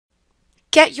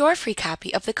Get your free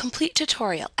copy of the complete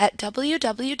tutorial at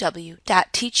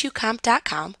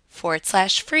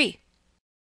www.teachucomp.com/free.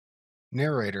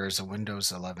 Narrator is a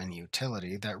Windows 11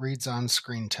 utility that reads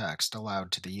on-screen text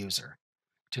aloud to the user.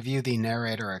 To view the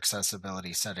Narrator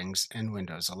accessibility settings in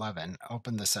Windows 11,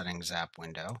 open the Settings app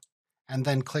window, and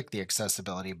then click the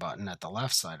Accessibility button at the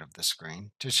left side of the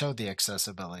screen to show the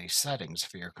accessibility settings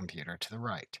for your computer to the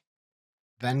right.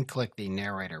 Then click the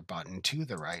Narrator button to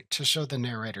the right to show the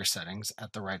Narrator settings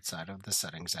at the right side of the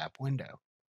Settings app window.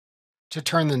 To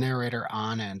turn the narrator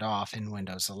on and off in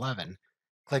Windows 11,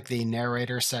 click the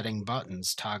Narrator Setting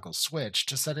Buttons toggle switch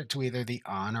to set it to either the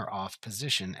on or off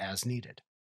position as needed.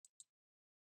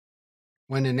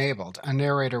 When enabled, a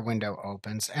narrator window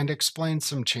opens and explains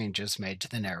some changes made to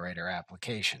the narrator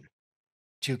application.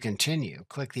 To continue,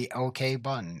 click the OK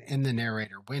button in the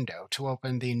narrator window to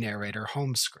open the narrator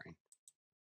home screen.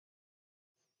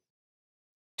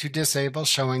 To disable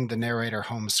showing the narrator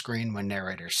home screen when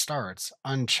narrator starts,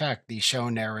 uncheck the Show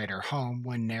Narrator Home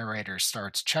when narrator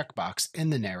starts checkbox in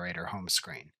the narrator home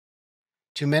screen.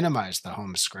 To minimize the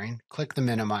home screen, click the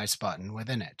Minimize button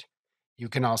within it. You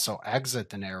can also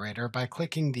exit the narrator by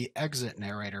clicking the Exit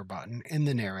Narrator button in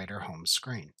the narrator home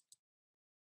screen.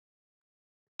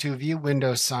 To view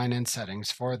Windows sign-in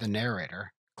settings for the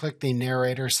narrator, click the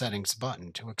Narrator Settings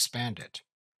button to expand it.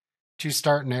 To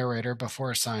start Narrator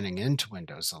before signing into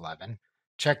Windows 11,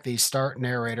 check the Start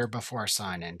Narrator Before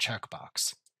Sign-In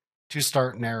checkbox. To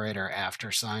start Narrator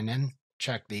after sign-in,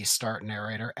 check the Start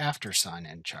Narrator After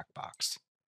Sign-In checkbox.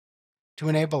 To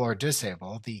enable or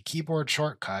disable the keyboard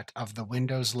shortcut of the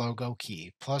Windows logo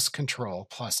key plus Control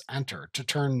plus Enter to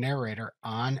turn Narrator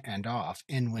on and off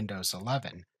in Windows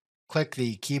 11, click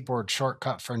the keyboard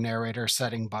shortcut for Narrator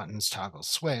Setting Buttons toggle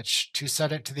switch to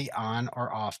set it to the on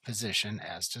or off position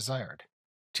as desired.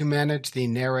 To manage the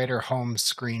Narrator home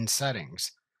screen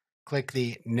settings, click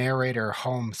the Narrator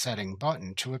Home Setting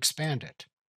button to expand it.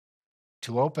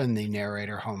 To open the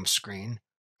Narrator home screen,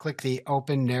 click the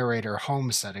Open Narrator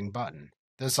Home Setting button.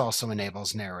 This also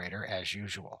enables Narrator as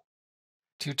usual.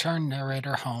 To turn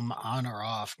Narrator Home on or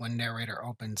off when Narrator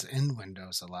opens in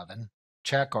Windows 11,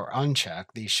 check or uncheck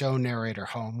the Show Narrator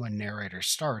Home when Narrator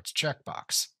starts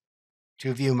checkbox.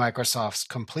 To view Microsoft's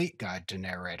Complete Guide to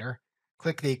Narrator,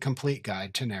 click the Complete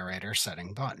Guide to Narrator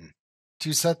setting button.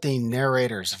 To set the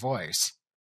narrator's voice,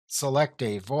 select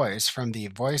a voice from the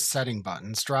Voice Setting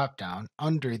buttons drop-down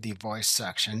under the Voice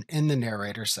section in the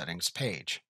Narrator Settings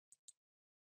page.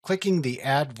 Clicking the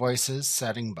Add Voices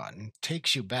setting button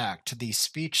takes you back to the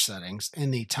speech settings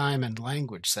in the Time and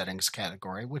Language Settings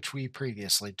category, which we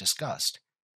previously discussed.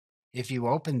 If you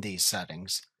open these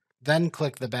settings, then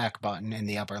click the back button in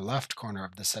the upper left corner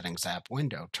of the Settings app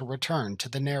window to return to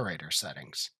the narrator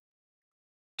settings.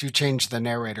 To change the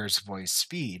narrator's voice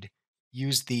speed,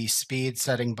 use the Speed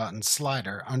Setting button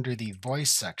slider under the Voice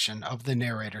section of the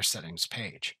Narrator Settings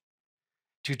page.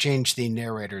 To change the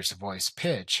narrator's voice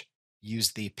pitch,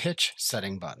 use the Pitch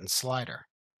Setting button slider.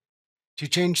 To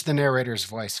change the narrator's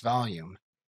voice volume,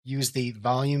 use the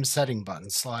Volume Setting button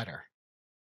slider.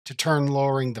 To turn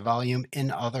lowering the volume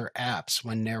in other apps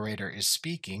when narrator is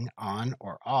speaking on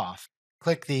or off,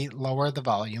 click the Lower the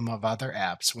Volume of Other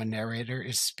Apps when narrator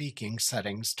is speaking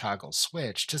settings toggle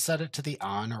switch to set it to the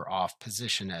on or off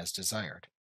position as desired.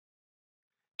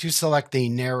 To select the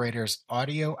narrator's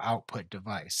audio output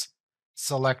device,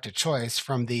 select a choice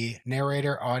from the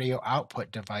Narrator Audio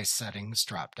Output Device Settings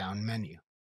drop-down menu.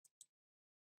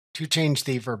 To change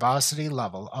the verbosity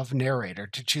level of narrator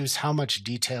to choose how much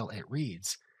detail it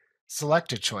reads,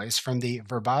 select a choice from the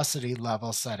Verbosity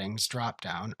Level Settings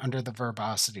drop-down under the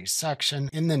Verbosity section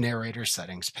in the Narrator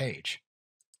Settings page.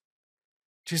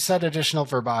 To set additional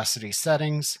verbosity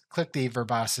settings, click the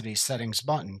Verbosity Settings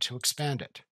button to expand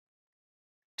it.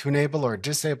 To enable or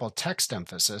disable text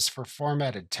emphasis for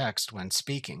formatted text when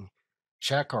speaking,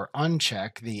 check or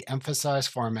uncheck the Emphasize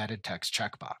Formatted Text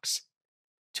checkbox.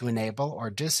 To enable or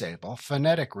disable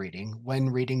phonetic reading when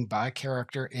reading by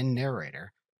character in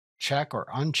narrator, check or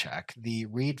uncheck the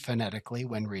Read Phonetically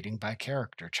when reading by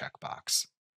character checkbox.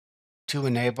 To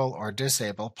enable or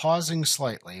disable pausing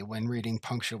slightly when reading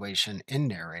punctuation in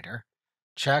narrator,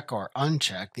 check or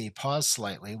uncheck the Pause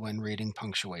Slightly when reading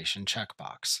punctuation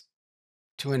checkbox.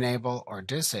 To enable or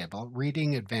disable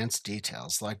reading advanced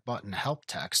details like button help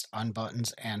text on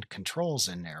buttons and controls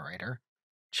in narrator,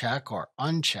 check or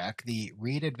uncheck the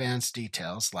Read Advanced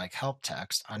Details like help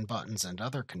text on buttons and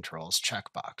other controls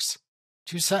checkbox.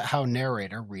 To set how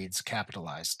narrator reads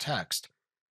capitalized text,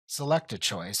 select a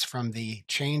choice from the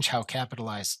Change How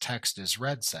Capitalized Text is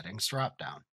Read settings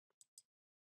dropdown.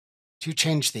 To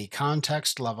change the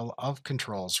context level of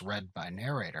controls read by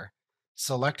narrator,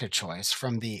 select a choice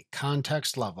from the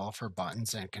Context Level for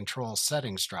Buttons and Controls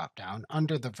Settings dropdown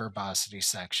under the Verbosity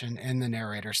section in the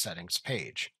Narrator Settings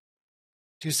page.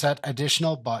 To set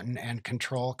additional button and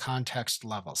control context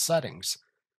level settings,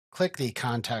 click the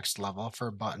Context Level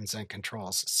for Buttons and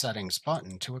Controls Settings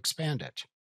button to expand it.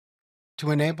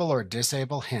 To enable or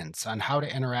disable hints on how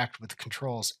to interact with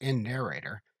controls in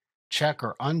Narrator, check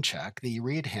or uncheck the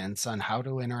Read Hints on How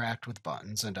to Interact with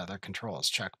Buttons and Other Controls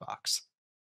checkbox.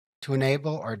 To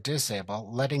enable or disable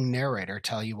letting Narrator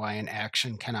tell you why an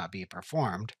action cannot be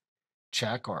performed,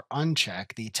 check or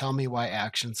uncheck the Tell Me Why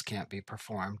Actions Can't Be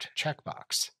Performed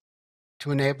checkbox. To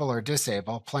enable or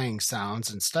disable playing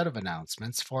sounds instead of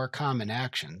announcements for common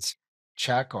actions,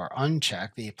 check or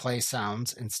uncheck the Play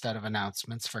Sounds Instead of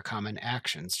Announcements for Common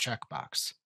Actions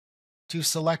checkbox. To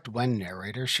select when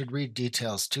Narrator should read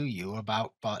details to you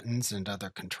about buttons and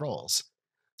other controls,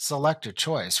 select a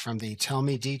choice from the Tell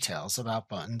Me Details About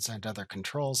Buttons and Other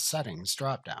Controls settings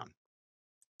dropdown.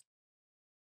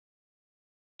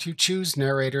 To choose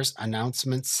Narrator's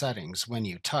announcement settings when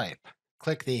you type,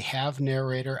 click the Have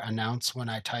Narrator Announce When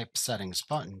I Type Settings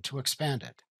button to expand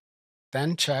it.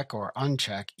 Then check or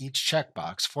uncheck each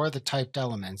checkbox for the typed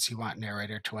elements you want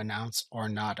Narrator to announce or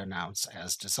not announce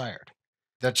as desired.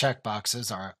 The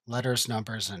checkboxes are letters,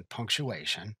 numbers, and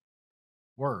punctuation,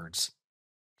 words,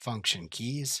 function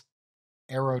keys,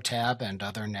 arrow tab and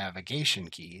other navigation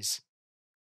keys,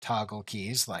 toggle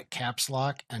keys like caps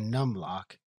lock and num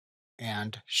lock,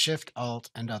 and Shift Alt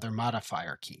and other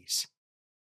modifier keys.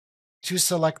 To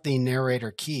select the Narrator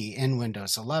key in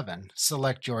Windows 11,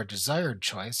 select your desired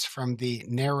choice from the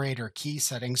Narrator Key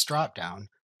Settings dropdown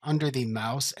under the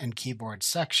Mouse and Keyboard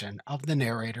section of the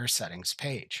Narrator Settings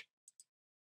page.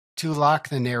 To lock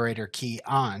the Narrator key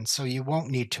on so you won't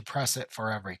need to press it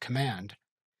for every command,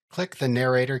 click the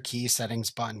Narrator Key Settings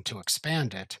button to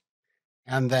expand it,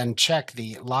 and then check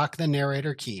the Lock the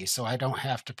Narrator key so I don't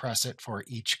have to press it for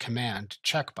each command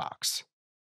checkbox.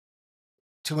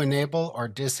 To enable or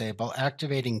disable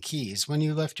activating keys when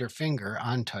you lift your finger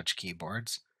on touch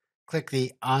keyboards, click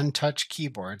the On Touch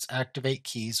Keyboards Activate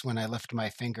Keys When I Lift My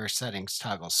Finger Settings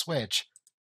toggle switch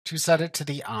to set it to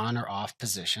the on or off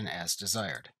position as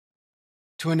desired.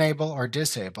 To enable or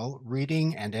disable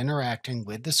reading and interacting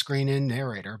with the screen in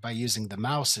Narrator by using the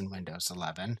mouse in Windows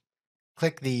 11,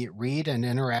 click the Read and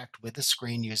Interact with the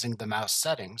Screen Using the Mouse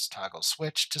Settings toggle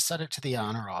switch to set it to the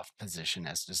on or off position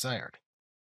as desired.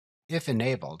 If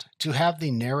enabled, to have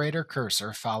the narrator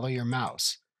cursor follow your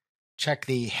mouse, check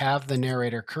the Have the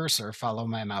Narrator Cursor Follow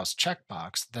My Mouse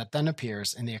checkbox that then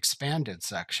appears in the expanded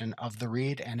section of the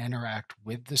Read and Interact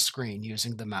with the Screen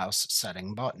Using the Mouse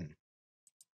setting button.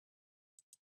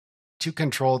 To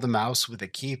control the mouse with a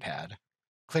keypad,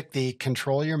 click the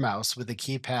Control Your Mouse with the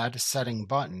Keypad setting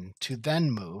button to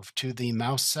then move to the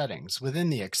mouse settings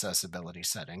within the accessibility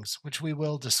settings, which we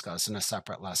will discuss in a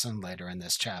separate lesson later in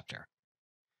this chapter.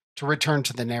 To return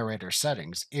to the Narrator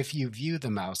settings, if you view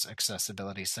the mouse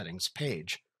accessibility settings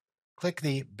page, click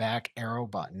the back arrow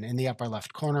button in the upper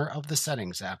left corner of the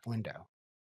Settings app window.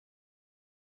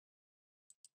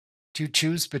 To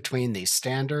choose between the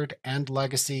standard and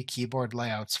legacy keyboard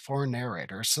layouts for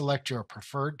Narrator, select your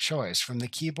preferred choice from the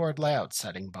Keyboard Layout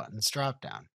Setting buttons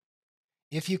dropdown.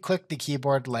 If you click the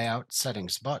Keyboard Layout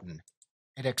Settings button,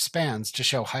 it expands to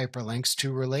show hyperlinks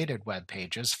to related web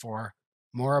pages for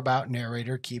more about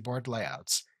Narrator keyboard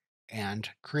layouts and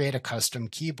create a custom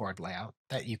keyboard layout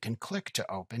that you can click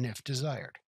to open if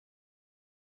desired.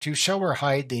 To show or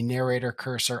hide the Narrator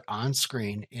cursor on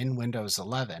screen in Windows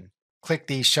 11, click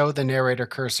the Show the Narrator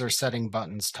Cursor Setting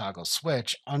buttons toggle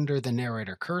switch under the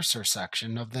Narrator Cursor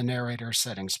section of the Narrator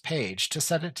Settings page to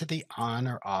set it to the on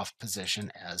or off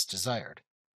position as desired.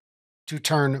 To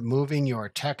turn moving your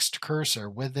text cursor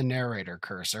with the Narrator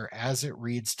cursor as it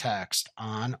reads text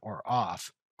on or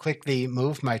off, click the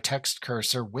Move My Text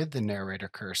Cursor with the Narrator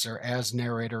cursor as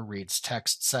Narrator reads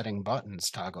text setting buttons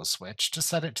toggle switch to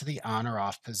set it to the on or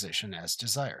off position as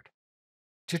desired.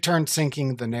 To turn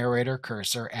syncing the Narrator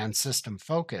cursor and system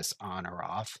focus on or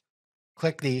off,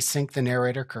 click the Sync the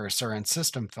Narrator cursor and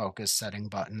system focus setting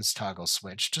buttons toggle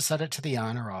switch to set it to the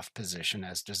on or off position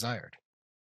as desired.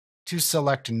 To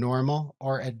select normal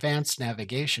or advanced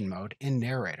navigation mode in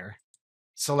Narrator,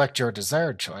 select your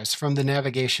desired choice from the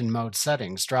Navigation Mode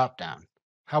Settings dropdown.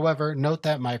 However, note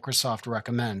that Microsoft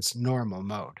recommends normal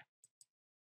mode.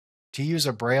 To use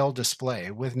a Braille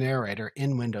display with Narrator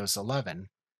in Windows 11,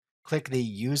 click the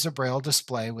Use a Braille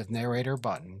Display with Narrator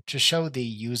button to show the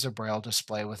Use a Braille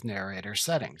Display with Narrator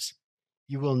settings.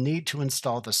 You will need to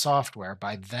install the software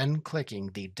by then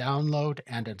clicking the Download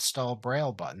and Install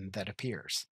Braille button that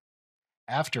appears.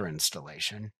 after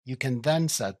installation, you can then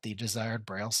set the desired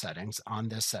Braille settings on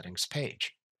this settings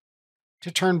page.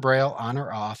 To turn Braille on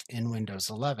or off in Windows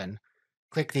 11,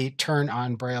 click the Turn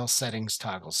on Braille Settings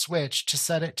toggle switch to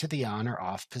set it to the on or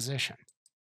off position.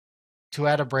 To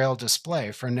add a Braille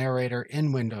display for Narrator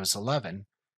in Windows 11,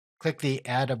 click the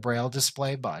Add a Braille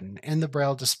Display button in the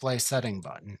Braille Display setting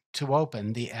button to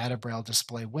open the Add a Braille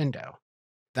Display window.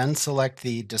 Then select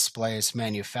the display's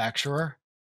manufacturer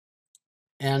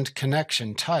and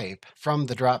connection type from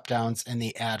the drop-downs in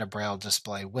the Add a Braille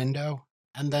Display window,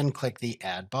 and then click the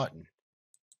Add button.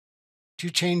 To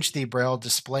change the Braille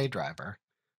Display driver,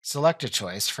 select a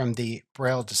choice from the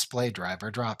Braille Display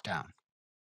driver drop-down.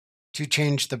 To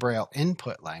change the Braille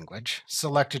input language,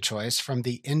 select a choice from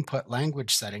the Input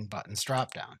Language Setting buttons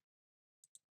drop-down.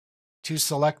 To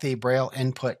select the Braille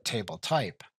input table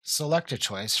type, select a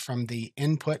choice from the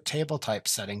Input Table Type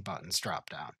Setting buttons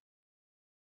drop-down.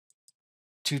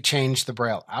 To change the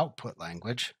Braille output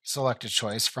language, select a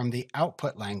choice from the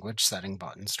Output Language Setting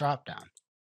buttons drop-down.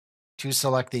 To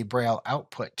select the Braille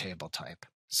output table type,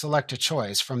 select a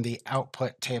choice from the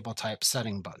Output Table Type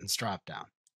Setting buttons drop-down.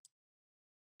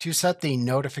 To set the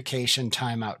notification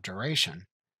timeout duration,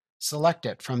 select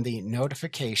it from the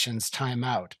Notifications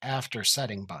Timeout After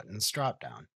Setting buttons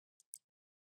drop-down.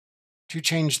 To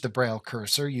change the Braille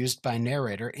cursor used by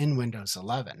Narrator in Windows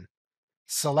 11,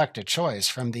 select a choice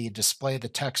from the Display the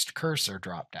Text Cursor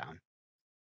drop-down.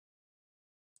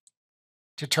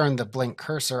 To turn the Blink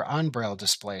Cursor on Braille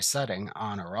Display setting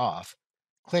on or off,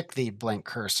 click the Blink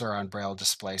Cursor on Braille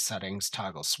Display settings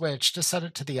toggle switch to set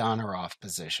it to the on or off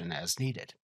position as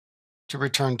needed. To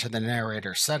return to the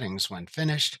Narrator settings when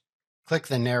finished, click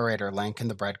the Narrator link in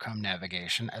the breadcrumb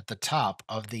navigation at the top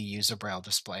of the Use a Braille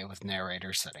Display with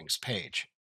Narrator settings page.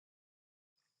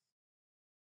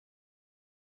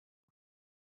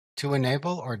 To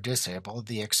enable or disable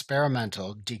the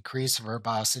experimental Decrease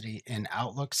Verbosity in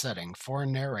Outlook setting for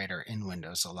Narrator in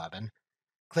Windows 11,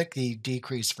 click the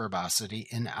Decrease Verbosity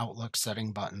in Outlook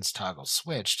setting buttons toggle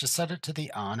switch to set it to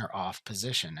the on or off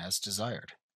position as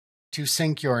desired. To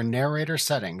sync your Narrator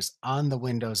settings on the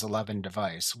Windows 11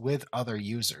 device with other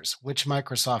users, which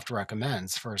Microsoft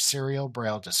recommends for serial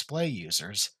Braille display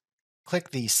users,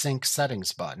 click the Sync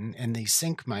Settings button in the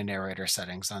Sync My Narrator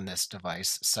Settings on this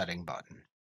device setting button.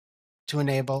 To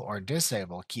enable or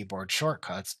disable keyboard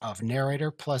shortcuts of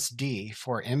Narrator plus D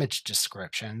for image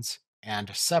descriptions,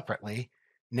 and separately,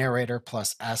 Narrator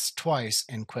plus S twice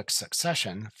in quick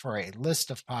succession for a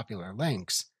list of popular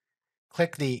links,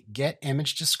 click the Get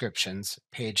Image Descriptions,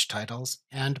 Page Titles,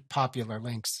 and Popular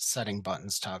Links setting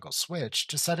buttons toggle switch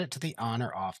to set it to the on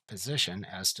or off position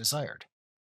as desired.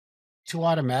 To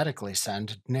automatically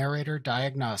send Narrator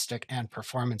diagnostic and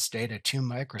performance data to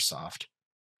Microsoft,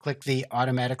 click the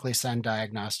Automatically Send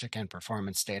Diagnostic and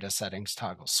Performance Data Settings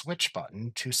toggle switch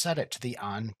button to set it to the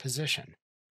on position.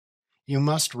 You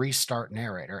must restart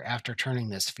Narrator after turning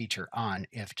this feature on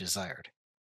if desired.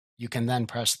 You can then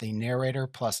press the Narrator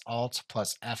plus Alt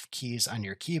plus F keys on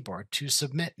your keyboard to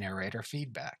submit Narrator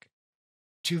feedback.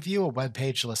 To view a web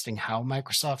page listing how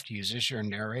Microsoft uses your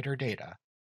Narrator data,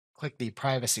 click the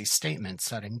Privacy Statement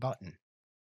Setting button.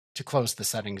 To close the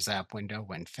Settings app window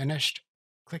when finished,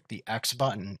 click the X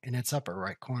button in its upper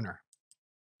right corner.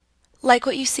 Like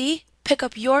what you see? Pick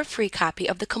up your free copy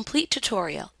of the complete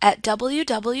tutorial at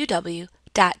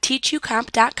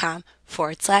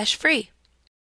www.teachucomp.com/free.